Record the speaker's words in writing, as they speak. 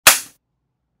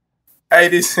Hey,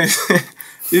 this is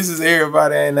this is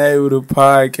Everybody Ain't Able to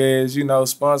podcast.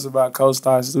 Sponsored by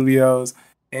CoStar Studios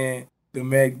and the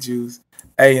Mac Juice.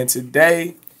 Hey, and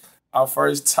today our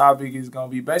first topic is gonna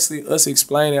be basically us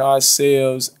explaining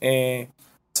ourselves and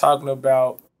talking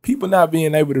about people not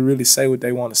being able to really say what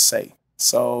they want to say.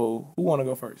 So, who want to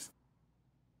go first?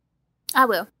 I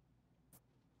will.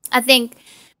 I think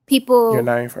people... Your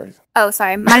name first. Oh,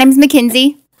 sorry. My name is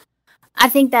Mackenzie. I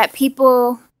think that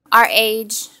people our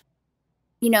age,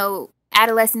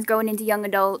 adolescents growing into young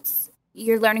adults,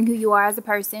 you're learning who you are as a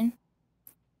person.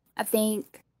 I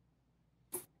think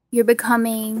you're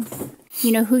becoming,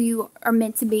 who you are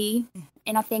meant to be.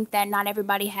 And I think that not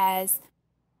everybody has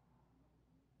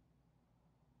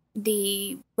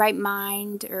the right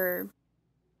mind or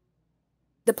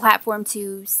the platform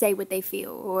to say what they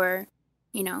feel or,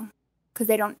 because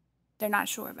they're not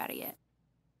sure about it yet.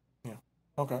 Yeah.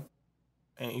 Okay.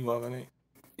 And you want to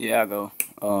Yeah, I go.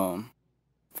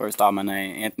 First off, my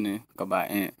name Anthony. Go by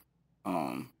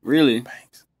Ant. Really.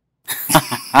 Thanks.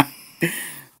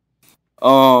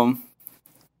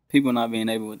 People not being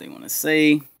able what they want to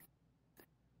say.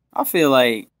 I feel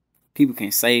like people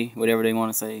can say whatever they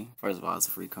want to say. First of all, it's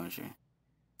a free country,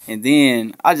 and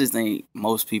then I just think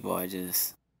most people are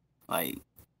just like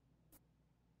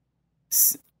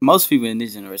most people in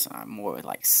this generation are more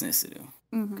like sensitive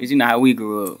because you know how we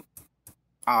grew up.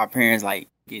 Our parents like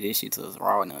get this shit to us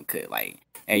raw and uncut. Like,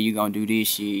 hey, you gonna do this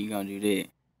shit, you gonna do that.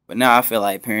 But now I feel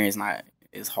like parents not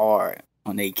as hard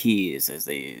on their kids as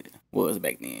they was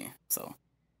back then. So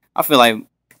I feel like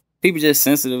people just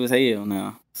sensitive as hell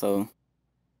now. So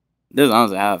that's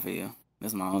honestly how I feel.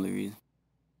 That's my only reason.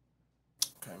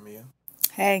 Okay, Mia.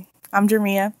 Hey, I'm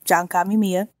Jermia. John called me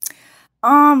Mia.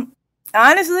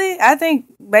 Honestly, I think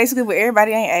basically what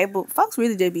everybody ain't able, folks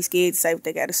really just be scared to say what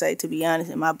they got to say, to be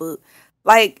honest, in my book.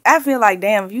 Like, I feel like,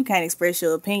 damn, if you can't express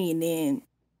your opinion, then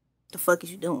the fuck is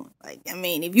you doing? Like, I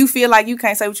mean, if you feel like you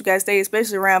can't say what you got to say,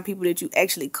 especially around people that you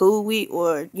actually cool with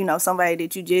or, somebody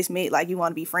that you just met, like you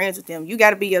want to be friends with them, you got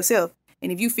to be yourself.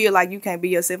 And if you feel like you can't be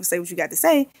yourself and say what you got to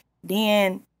say,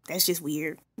 then that's just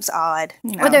weird. It's odd.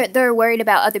 Or they're worried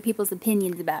about other people's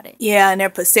opinions about it. Yeah, and their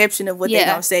perception of what they're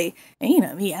going to say.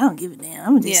 And me, I don't give a damn.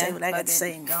 I'm going to just say what I got to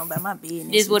say and go about my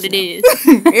business. It is what it is.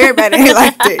 Everybody ain't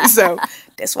like that. So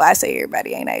that's why I say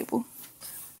everybody ain't able.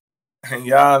 And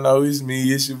y'all know it's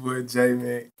me. It's your boy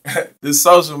J-Mac, the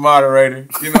social moderator.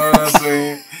 You know what I'm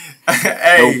saying?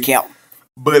 Hey, No count.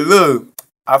 But look,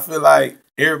 I feel like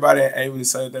everybody ain't able to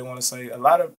say what they want to say. A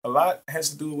lot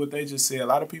has to do with what they just said. A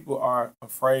lot of people are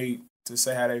afraid to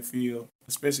say how they feel,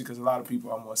 especially because a lot of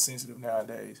people are more sensitive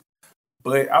nowadays.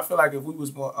 But I feel like if we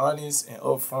was more honest and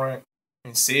upfront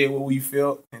and said what we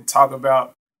felt and talk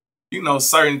about,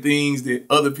 certain things that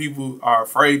other people are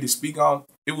afraid to speak on,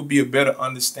 it would be a better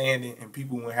understanding and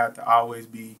people wouldn't have to always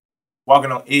be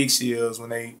walking on eggshells when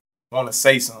they want to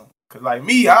say something. Because like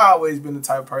me, I always been the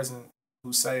type of person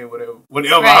who say whatever right.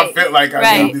 I felt like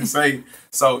I needed to say.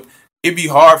 So it'd be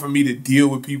hard for me to deal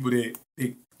with people that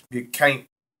can't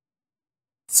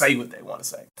say what they want to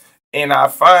say. And I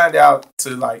find out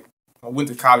I went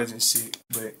to college and shit,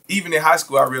 but even in high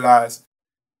school, I realized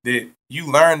that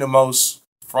you learn the most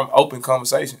from open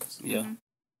conversations. Yeah.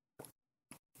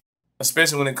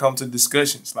 Especially when it comes to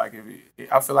discussions. Like,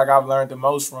 I feel like I've learned the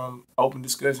most from open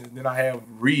discussions than I have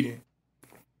reading.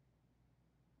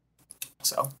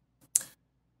 So,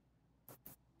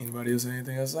 anybody else have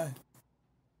anything else to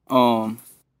say?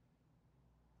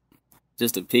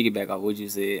 Just to piggyback off what you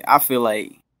said, I feel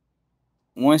like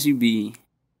once you be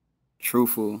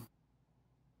truthful,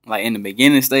 like in the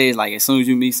beginning stage, like as soon as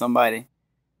you meet somebody,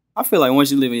 I feel like once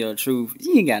you live in your truth,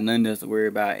 you ain't got nothing else to worry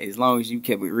about. As long as you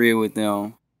kept it real with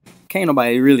them, can't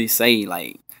nobody really say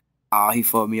like, "Oh, he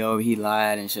fucked me over, he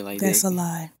lied," and shit like that. That's a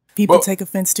lie. People take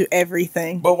offense to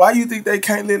everything. But why you think they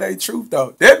can't live their truth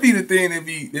though? That be the thing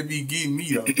that be getting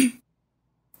me though.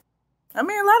 I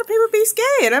mean, a lot of people be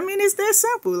scared. I mean, it's that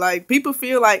simple. Like, people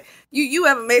feel like you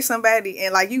ever met somebody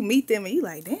and, like, you meet them and you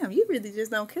like, damn, you really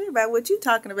just don't care about what you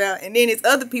talking about. And then it's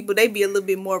other people, they be a little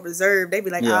bit more reserved. They be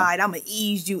like, all right, I'm going to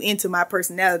ease you into my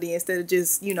personality instead of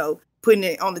just, putting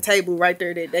it on the table right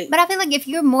there that day. But I feel like if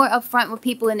you're more upfront with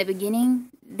people in the beginning,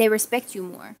 they respect you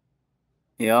more.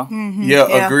 Yeah. Mm-hmm.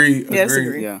 Yeah, agree.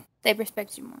 Yeah. They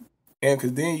respect you more. And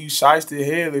because then you shysted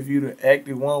hell if you done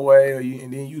acted one way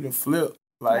and then you done flipped.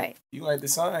 Like, you ain't the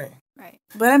same. Right.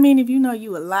 But, I mean, if you know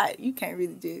you a lot, you can't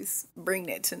really just bring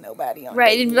that to nobody on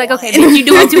right. It'd be like, okay, bitch, you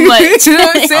doing too much. You know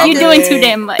what I'm saying? You're doing too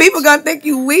damn much. People gonna think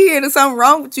you weird or something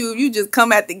wrong with you if you just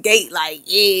come out the gate like,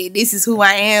 yeah, this is who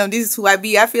I am. This is who I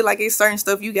be. I feel like it's certain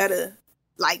stuff you gotta,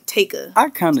 like, take a...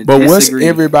 I kind of But what's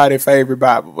everybody's favorite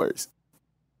Bible verse?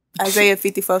 Isaiah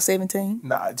 54:17.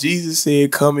 Nah, Jesus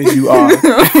said, "Come as you are."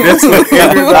 That's what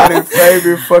everybody's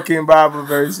favorite fucking Bible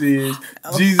verse is.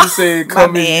 Jesus said,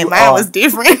 "Come as you mine are." was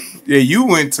different. Yeah, you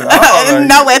went to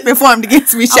no weapon formed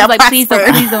against me I shall was like, please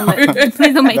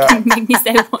don't make me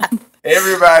say one.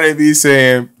 Everybody be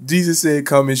saying, Jesus said,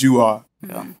 "Come as you are."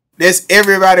 Yeah. That's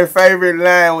everybody's favorite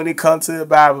line when it comes to the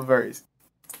Bible verse.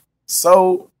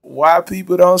 So why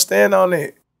people don't stand on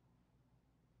it?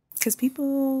 Because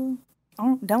people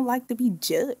don't like to be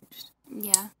judged.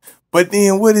 Yeah. But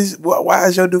then why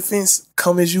is your defense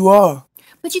come as you are?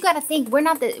 But you got to think,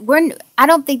 I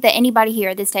don't think that anybody here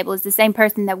at this table is the same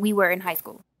person that we were in high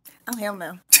school. Oh, hell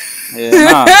no. Yeah,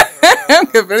 nah. I'm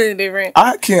completely different.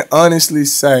 I can honestly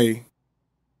say,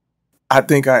 I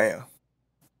think I am.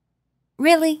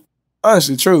 Really?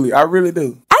 Honestly, truly, I really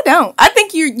do. I don't. I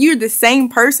think you're the same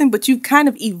person, but you kind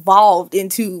of evolved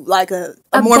into like a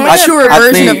more better mature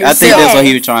version of yourself. I think that's what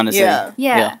he was trying to say.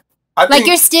 Yeah. I Like think,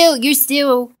 you're still,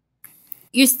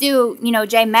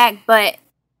 J Mac, but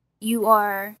you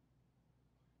are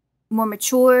more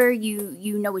mature.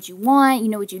 You know what you want. You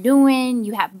know what you're doing.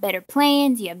 You have better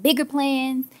plans. You have bigger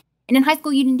plans. And in high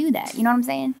school, you didn't do that. You know what I'm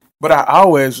saying? but I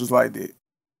always was like that.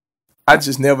 I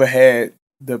just never had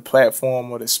the platform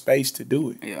or the space to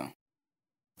do it. Yeah.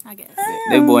 I guess.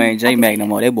 That boy ain't J Mac no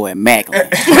more. That boy Macklin.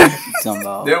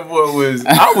 That boy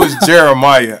I was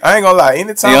Jeremiah. I ain't gonna lie.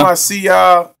 Anytime I see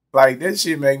y'all, like, that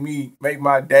shit make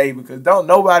my day, because don't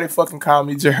nobody fucking call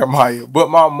me Jeremiah but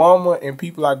my mama and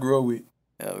people I grew up with.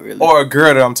 Oh, really? Or a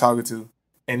girl that I'm talking to.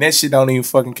 And that shit don't even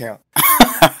fucking count.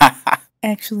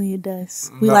 Actually, it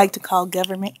does. We No. like to call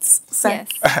governments. So. Yes.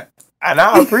 And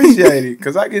I appreciate it,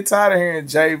 because I get tired of hearing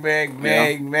J-Mac,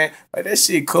 man. Like, that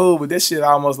shit cool, but that shit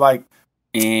almost like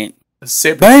And a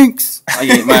separate. Banks. Oh,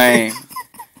 yeah, man.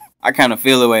 I kind of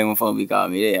feel the way when folks be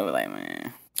calling me that. I was like,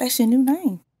 man. That's your new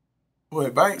name.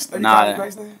 What, Banks? They Nah. call me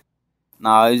Banks now?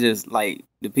 Nah, it's just like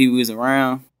the people we was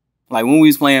around. Like when we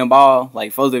was playing ball,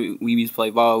 like folks that we used to play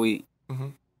ball with,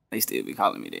 they still be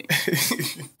calling me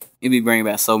that. It be bringing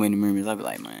back so many memories. I be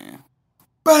like, man.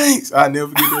 Banks. I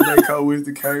never get that they call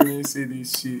Winston Curry and see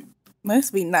this shit.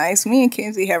 Must be nice. Me and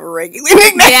Kenzie have a regular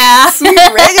nickname. Yeah. We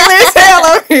regular as hell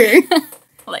over here.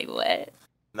 Like what?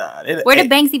 Nah. Where did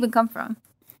Banks even come from?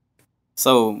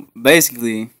 So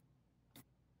basically,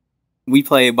 we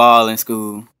played ball in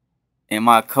school, and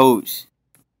my coach,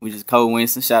 which is Cole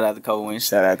Winston, shout out to Cole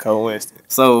Winston. Shout out Cole Winston.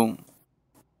 So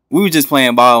we were just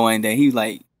playing ball one day. He was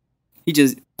like,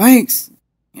 Banks.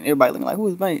 And everybody looking like, who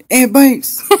is Banks? Ant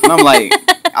Banks. And I'm like,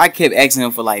 I kept asking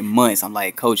him for like months. I'm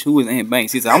like, Coach, who is Ant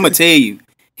Banks? He said, I'm going to tell you.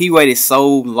 He waited so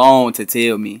long to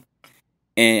tell me.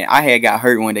 And I had got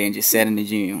hurt one day and just sat in the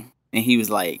gym. And he was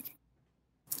like,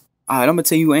 all right, I'm going to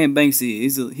tell you who Ant Banks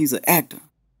is. He's an actor.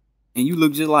 And you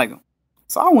look just like him.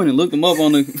 So I went and looked him up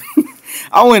on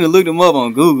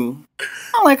Google.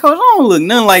 I'm like, Coach, I don't look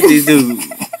nothing like this dude.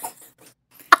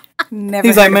 Never.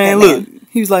 He's like, man, look.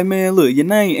 He was like, man, look, your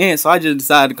name Ant, so I just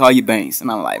decided to call you Banks. And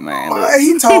I'm like, man, look.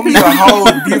 He told me a whole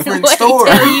different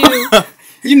story.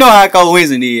 You know how Cole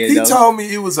Winston is, He though. told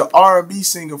me it was an R&B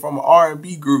singer from an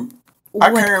R&B group.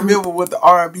 I can't remember what the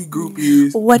R&B group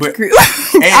is. What group?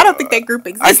 I don't think that group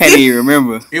exists. I can't even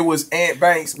remember. It was Ant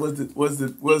Banks was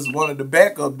one of the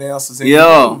backup dancers in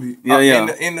Yeah. the movie. Yeah.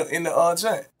 In the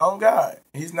joint. Oh God,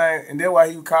 his name, and that's why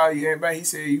he would call you Ant Banks. He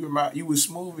said you was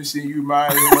smooth and shit. You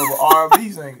reminded him of an R&B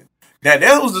singer. Now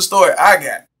that was the story I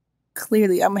got.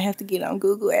 Clearly, I'm gonna have to get on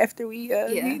Google after we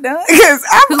get Yeah. done, because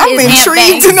I'm is Ant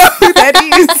intrigued to know who that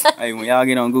is. Hey, when y'all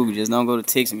get on Google, just don't go to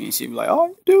text me and shit. Be like, oh,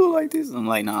 you do it like this. I'm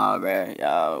like, nah, bro,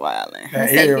 y'all wildin'. Now,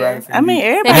 Let's take everybody it. I mean, finna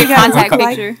everybody Take a got contact to look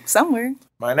picture. like somewhere.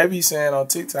 man, they be saying on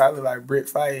TikTok I look like Brett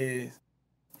Fayez.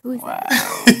 Who is that?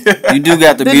 Wow. You do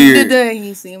got the beard.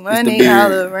 He see money beard.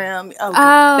 all around me. Okay. Oh,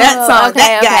 That song, okay,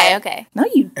 that guy. okay. No,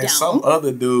 you And don't. some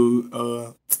other dude,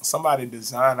 somebody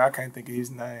designed. I can't think of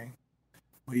his name.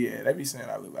 But yeah, they be saying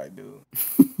I look like dude.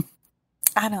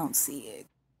 I don't see it.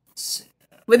 Shit.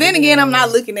 But then again, I'm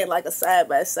not looking at like a side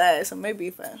by side, so maybe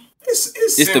if I... It's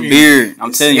the beard.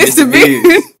 I'm telling you, it's the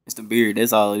beard. It's the beard.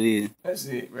 That's all it is. That's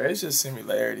it, bro. It's just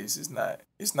similarities. It's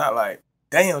not like,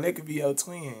 damn, they could be your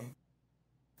twin.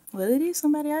 Well, it is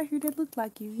somebody out here that look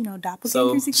like you. You know, doppelgangers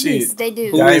So, exist. shit. They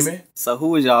do. Diamond.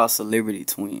 Who is y'all celebrity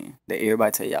twin that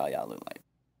everybody tell y'all look like?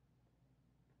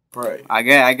 Right. I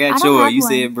got I don't yours. have You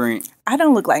one. said Brent. I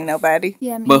don't look like nobody.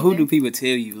 Yeah, me But who either. do people tell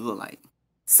you look like?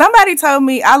 Somebody told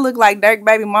me I look like Dirk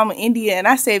Baby Mama India, and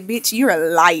I said, bitch, you're a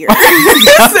liar.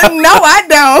 I said, no, I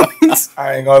don't.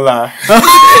 I ain't gonna lie. No,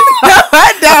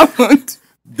 I don't.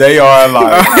 They are a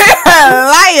liar.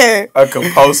 A liar. A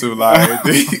compulsive liar.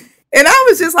 And I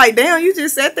was just like, damn, you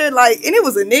just sat there like, and it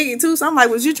was a nigga too. So I'm like,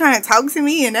 was you trying to talk to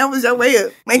me? And that was your way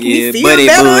of making me feel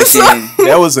better or something?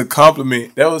 That was a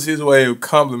compliment. That was his way of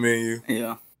complimenting you.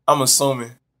 Yeah. I'm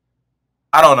assuming.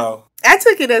 I don't know. I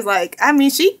took it as like, I mean,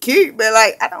 she cute, but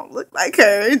like, I don't look like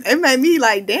her. It made me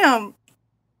like, damn,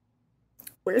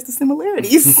 where's the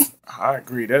similarities? I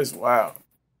agree. That is wild.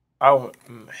 Hell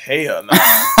no.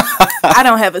 I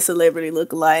don't have a celebrity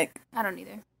look-alike. I don't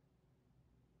either.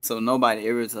 So nobody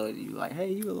ever told you like,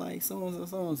 hey, you look like so and so,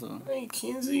 so and so. Hey,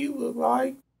 Kenzie, you look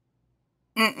like.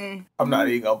 Mm-mm. I'm not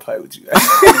even gonna play with you.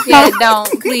 Yeah,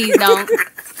 don't. Please don't.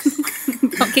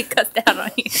 Don't get cussed out on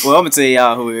you. Well, I'm gonna tell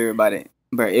y'all who everybody,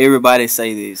 bro. Everybody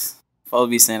say this. Folks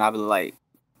be saying I be like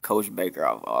Coach Baker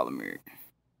off All American.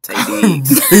 Tay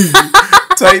Diggs.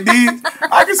 Tay Diggs.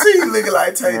 I can see you looking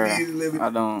like Tay Diggs living. I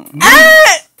don't.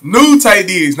 New Tay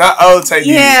Diggs, not old Tay Diggs.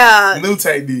 Yeah. New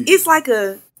Tay Diggs. It's like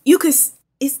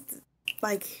it's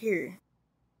like here.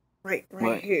 Right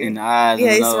What, here. in the eyes? Yeah,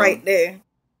 and it's nose? right there.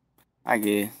 I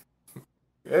guess.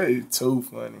 That is too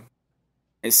funny.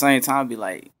 At the same time, be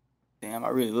like, damn, I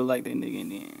really look like that nigga,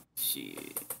 and then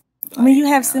shit. I mean, you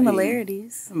have nah,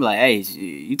 similarities. I'm like, hey, shit,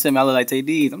 you tell me I look like Tay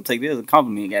Diggs, I'm gonna take this as a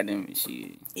compliment, goddamn it,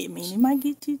 shit. I mean, it might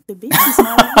get you the bitches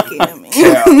not like it. I mean.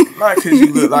 Yeah, not because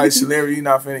you look like celebrity, you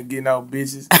not finna get no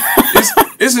bitches.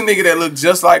 It's a nigga that look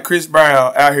just like Chris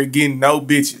Brown out here getting no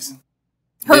bitches.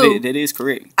 Who? That is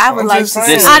correct. I would I'm like to just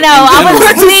see. saying. I know. I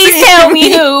was please tell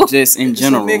me who. Just in It's a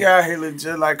general. nigga out here look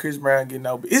just like Chris Brown getting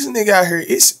no bitches. It's a nigga out here,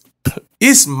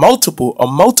 it's multitude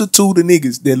of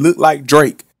niggas that look like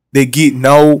Drake that get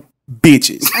no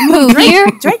bitches. Who? Here?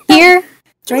 Drake Here?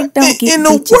 Drake don't get in the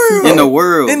bitches world. In the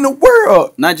world. In the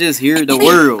world. Not just here, the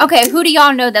world. Okay, who do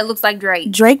y'all know that looks like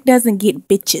Drake? Drake doesn't get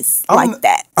bitches I'm like not-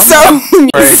 that.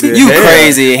 Crazy. You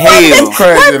crazy as hell.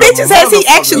 What bitches has he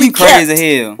actually You crazy kept? as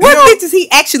hell. What You know, bitches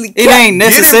he actually kept? It ain't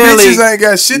necessarily Bitches ain't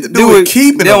got shit to do with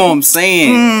keeping That's what them. I'm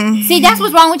saying. See, that's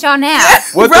what's wrong with y'all now.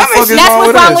 What the fuck is That's wrong what's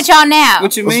with wrong us? with y'all now.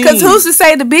 What you mean? Because who's to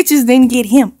say the bitches didn't get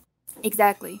him?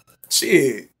 Exactly.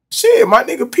 Shit, my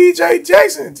nigga PJ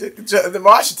Jackson, the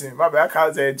Washington. My bad, I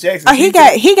call that Jackson. Oh, he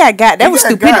got. That was got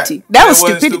stupidity. got. That was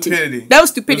wasn't stupidity. That was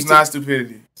It stupidity. was not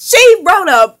stupidity. She wrote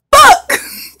a book.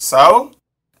 So?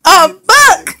 A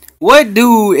book. What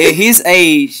dude at his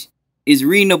age is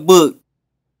reading a book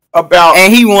About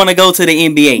and he want to go to the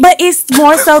NBA? But it's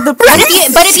more so the. But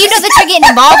if you know that you're getting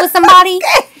involved with somebody,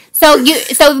 so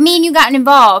if me and you got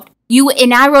involved,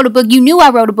 and I wrote a book, you knew I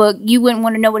wrote a book, you wouldn't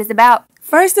want to know what it's about.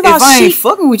 First of all, if I ain't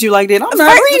fucking with you like that, I'm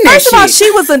not reading that First of all,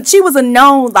 shit. she was a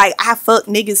known like I fuck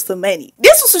niggas for money.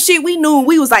 This was some shit we knew when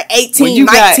we was like 18,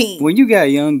 19. When you got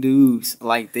young dudes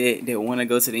like that want to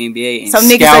go to the NBA and Some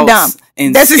niggas are dumb.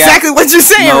 And That's exactly what you're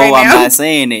saying right I'm now. not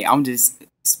saying that. I'm just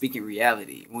speaking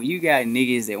reality. When you got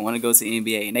niggas that want to go to the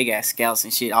NBA and they got scouts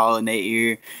and shit all in their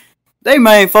ear, they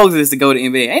main focus is to go to the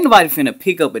NBA. Ain't nobody finna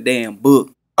pick up a damn book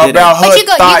about her But you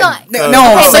thought. No,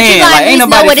 I'm but saying you gonna like at ain't least know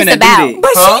nobody what it's finna about. do that.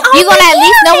 But You gonna at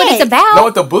least know what it's about? Know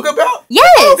what the book about? Yes.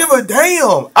 I don't give a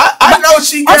damn. I know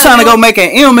she. I'm trying to go make an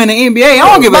M in the NBA. I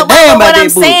don't give a damn about what I'm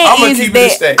that book. saying I'ma is keep it a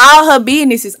that stack. all her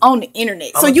business is on the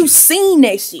internet. So I'ma you keep- seen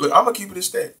that shit. Look, I'm gonna keep it a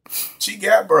step. She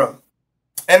got bruh,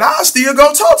 and I still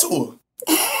go talk to her.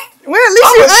 Well, at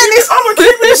least you're honest. I'm gonna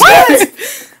keep it a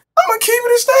step. I'm gonna keep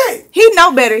it a step. He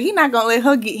know better. He not gonna let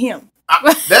her get him.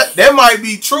 That might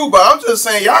be true, but I'm just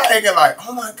saying y'all acting like,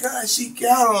 oh my god, she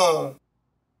got him.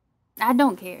 I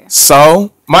don't care.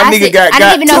 So my I nigga said- got I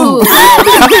didn't even know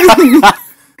too. who.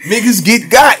 Niggas get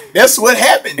got. That's what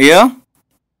happened. Yeah.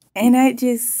 And I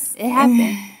just It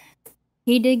happened.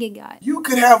 He did get got. You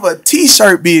could have a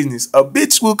t-shirt business. A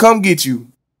bitch will come get you.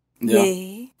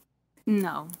 yeah.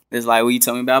 No. It's like what you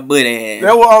told me about butt ass.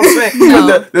 That's what I'm saying. No.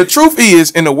 But the truth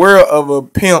is, in the world of a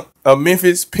pimp, a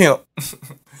Memphis pimp,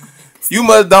 you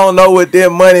must don't know what that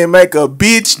money make a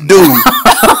bitch do.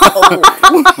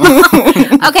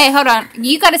 Okay, hold on.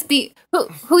 You gotta speak.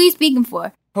 Who you speaking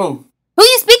for? Who? Who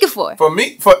you speaking for? For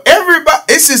me, for everybody.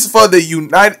 This is for the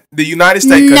United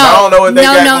States. Because I don't know what they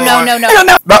got going on.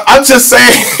 No. No, I'm just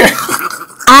saying.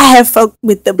 I have fucked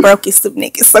with the brokest of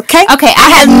niggas, okay? Okay, I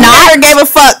have not. Never gave a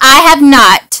fuck. I have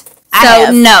not.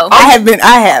 So no.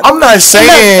 I have. I'm not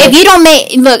saying. Look, if you don't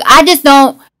I just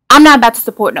don't. I'm not about to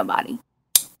support nobody.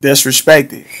 That's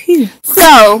respected.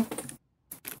 So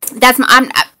that's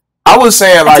I was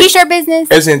saying like t-shirt business.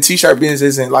 as in t-shirt business,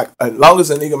 as in like as long as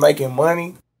a nigga making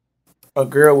money, a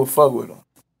girl will fuck with him.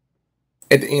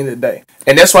 At the end of the day,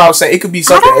 and that's why I was saying it could be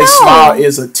something as small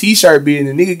as a t-shirt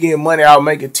business. Nigga getting money out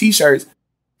making t-shirts.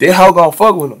 That hoe gonna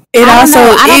fuck with him. It I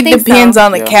don't think depends so.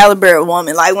 on the caliber of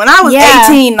woman. Like when I was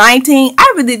 18, 19,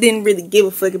 I really didn't really give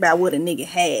a fuck about what a nigga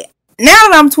had. now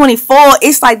that I'm 24,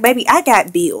 it's like, baby, I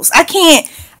got bills. I can't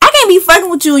be fucking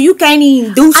with you and you can't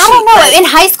even do shit. I don't know. Like, in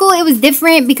high school, it was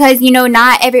different because,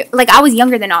 not every... Like, I was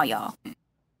younger than all y'all.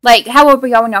 Like, how old were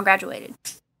y'all when y'all graduated?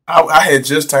 I had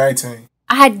just turned 18.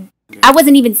 I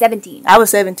wasn't even 17. I was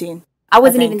 17. I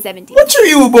wasn't even 17. What year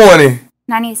you were born in?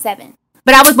 97.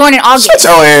 But I was born in August. Shut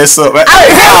your ass up, man. Listen,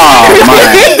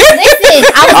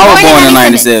 I was born in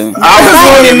 97. I was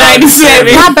born in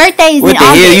 97. My birthday is in August. What the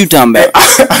hell you talking about? I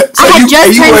had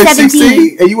just turned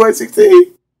 17. And you weren't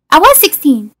 16? I was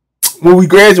 16. When we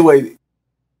graduated.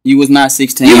 You was not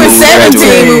 16. You was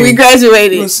 17 when we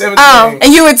graduated. You was 17. Oh,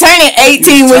 and you were turning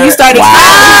 18 when you started. Wow.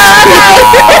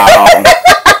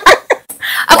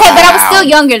 Okay, but I was still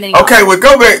younger than you. Okay, well,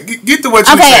 go back. Get to what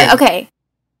you said. Okay.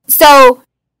 So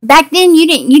back then, you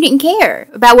didn't care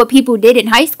about what people did in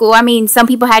high school. I mean, some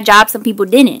people had jobs, some people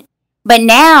didn't. But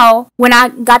now, when I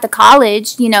got to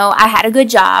college, I had a good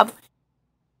job.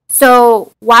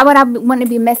 So why would I want to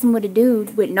be messing with a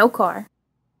dude with no car,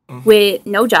 with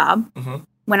no job?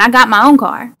 When I got my own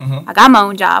car, I got my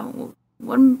own job.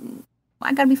 What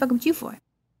I gotta be fucking with you for?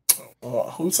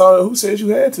 Who said you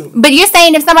had to? But you're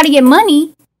saying if somebody get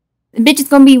money, the bitch is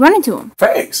gonna be running to him.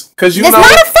 Facts, because that's not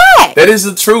a fact. That is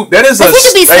the truth. That is a statement. He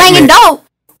could be slanging dope.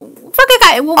 Fucking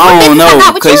guy. I don't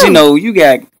know, because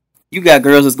you got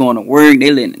girls that's going to work.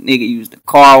 They letting the nigga use the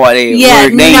car while they at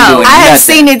work. They ain't doing I have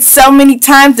nothing. seen it so many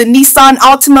times. The Nissan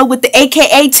Altima with the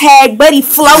AKA tag, buddy,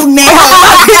 floating there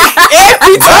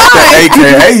every time. The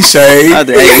AKA shade. Hey,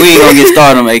 we ain't gonna get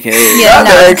started on AKA. Yeah,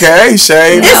 the AKA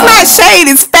shade. It's not shade.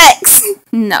 It's facts.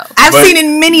 No, I've seen it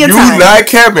many a time. You not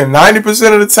capping.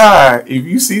 90% of the time, if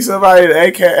you see somebody with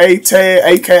AKA tag,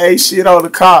 AKA shit on the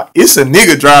car, it's a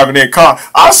nigga driving that car.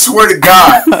 I swear to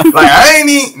God, like I ain't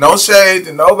even no shade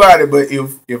to nobody, but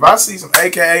if I see some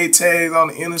AKA tags on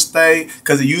the interstate,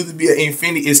 because it used to be an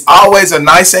Infiniti, it's always a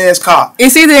nice ass car.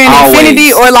 It's either an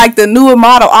Infiniti or like the newer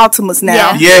model Altimas now.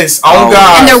 Yeah. Yes, on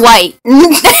God, and they're white. They're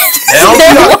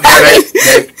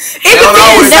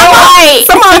white.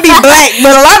 Some of them be black,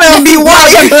 but a lot of them be white.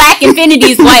 The black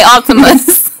Infinities, white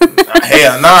Altimas.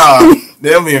 Hell nah.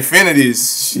 Them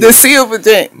Infinities. The silver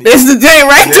joint. That's the joint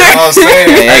right there. That's what I'm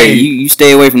saying. Hey, you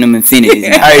stay away from them Infinities.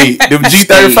 Hey, them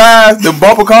G35s, the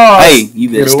bumper cars. Hey, you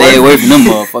better stay away from them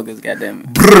motherfuckers, goddamn it.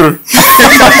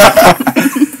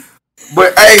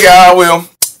 But hey, y'all, well,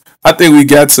 I think we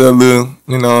got to a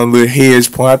little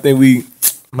hedge point. I think we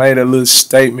made a little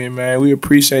statement, man. We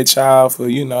appreciate y'all for,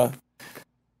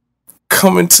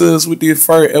 coming to us with this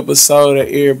first episode of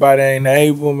Everybody Ain't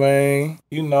Able, man.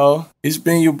 It's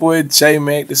been your boy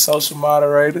J-Mac, the social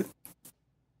moderator.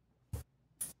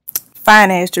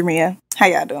 Fine ass Jamia. How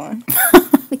y'all doing?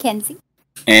 Mackenzie.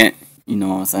 And, you know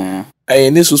what I'm saying? Hey,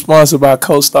 and this was sponsored by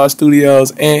Co-Star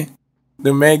Studios and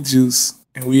the Mac Juice.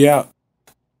 And we out.